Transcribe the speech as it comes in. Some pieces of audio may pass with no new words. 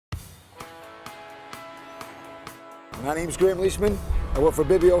My name's Graeme I work for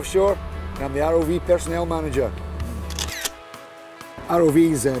Bibby Offshore and I'm the ROV Personnel Manager.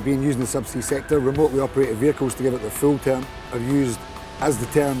 ROVs being used in the subsea sector, remotely operated vehicles to give it the full term, are used as the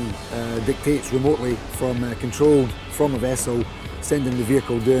term dictates remotely controlled from a vessel, sending the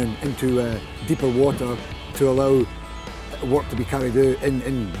vehicle down into deeper water to allow work to be carried out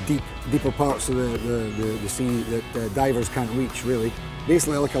in deeper parts of the sea that divers can't reach really.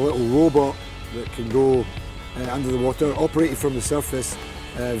 Basically like a little robot that can go under the water, operated from the surface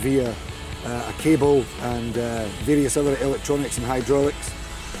via a cable and various other electronics and hydraulics.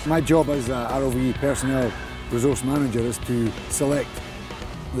 My job as a ROV Personnel Resource Manager is to select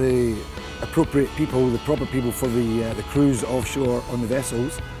the appropriate people, the proper people for the crews offshore on the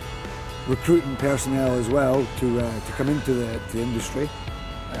vessels, recruiting personnel as well to come into the industry,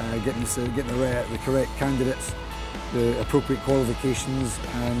 getting the correct candidates, the appropriate qualifications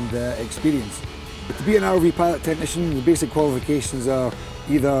and experience. But to be an ROV pilot technician, the basic qualifications are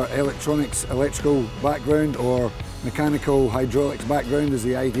either electronics, electrical background or mechanical hydraulics background is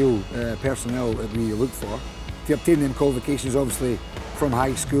the ideal personnel that we look for. To obtain them qualifications, obviously from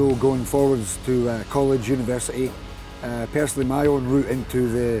high school going forwards to college, university. Personally, my own route into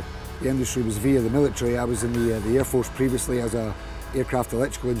the industry was via the military. I was in the Air Force previously as an aircraft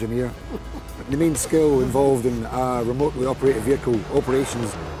electrical engineer. The main skill involved in remotely operated vehicle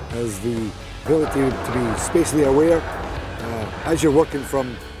operations is the ability to be spatially aware. As you're working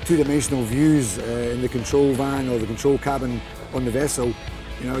from two-dimensional views in the control van or the control cabin on the vessel,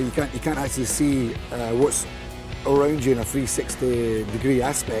 you can't actually see what's around you in a 360-degree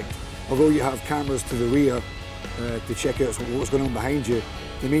aspect. Although you have cameras to the rear to check out what's going on behind you,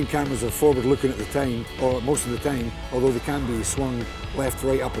 the main cameras are forward-looking at the time, or most of the time, although they can be swung left,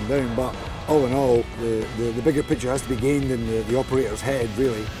 right, up and down. But all in all, the bigger picture has to be gained in the operator's head,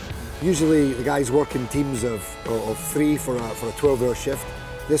 really. Usually the guys work in teams of 3 for a 12-hour shift.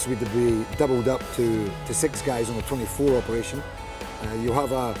 This would be doubled up to 6 guys on a 24 operation. You'll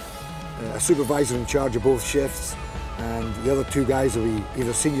have a supervisor in charge of both shifts, and the other 2 guys will be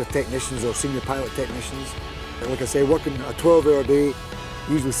either senior technicians or senior pilot technicians. Like I say, working a 12-hour day,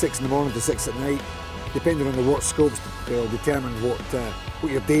 usually 6 in the morning to 6 at night, depending on the work scopes, will determine what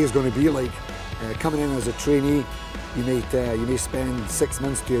your day is going to be like. Coming in as a trainee, you may spend 6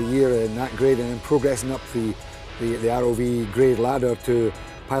 months to a year in that grade and then progressing up the ROV grade ladder to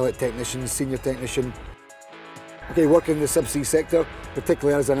pilot technician, senior technician. Okay, working in the subsea sector,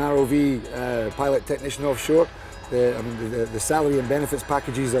 particularly as an ROV pilot technician offshore, the salary and benefits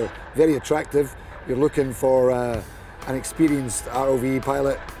packages are very attractive. You're looking for an experienced ROV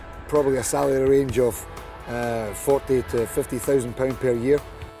pilot, probably a salary range of £40,000 to £50,000 per year.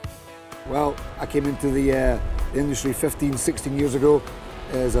 Well, I came into the industry 15, 16 years ago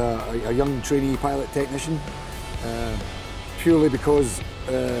as a young trainee pilot technician, purely because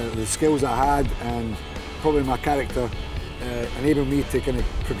the skills I had and probably my character enabled me to kind of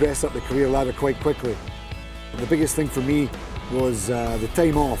progress up the career ladder quite quickly. The biggest thing for me was the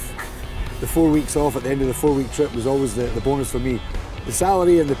time off. The 4 weeks off at the end of the 4-week trip was always the bonus for me. The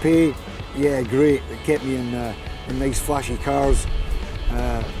salary and the pay, yeah, great. It kept me in nice flashy cars.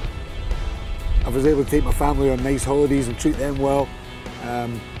 I was able to take my family on nice holidays and treat them well.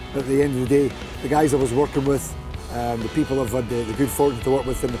 But at the end of the day, the guys I was working with, the people I've had the good fortune to work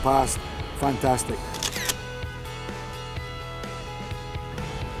with in the past, fantastic.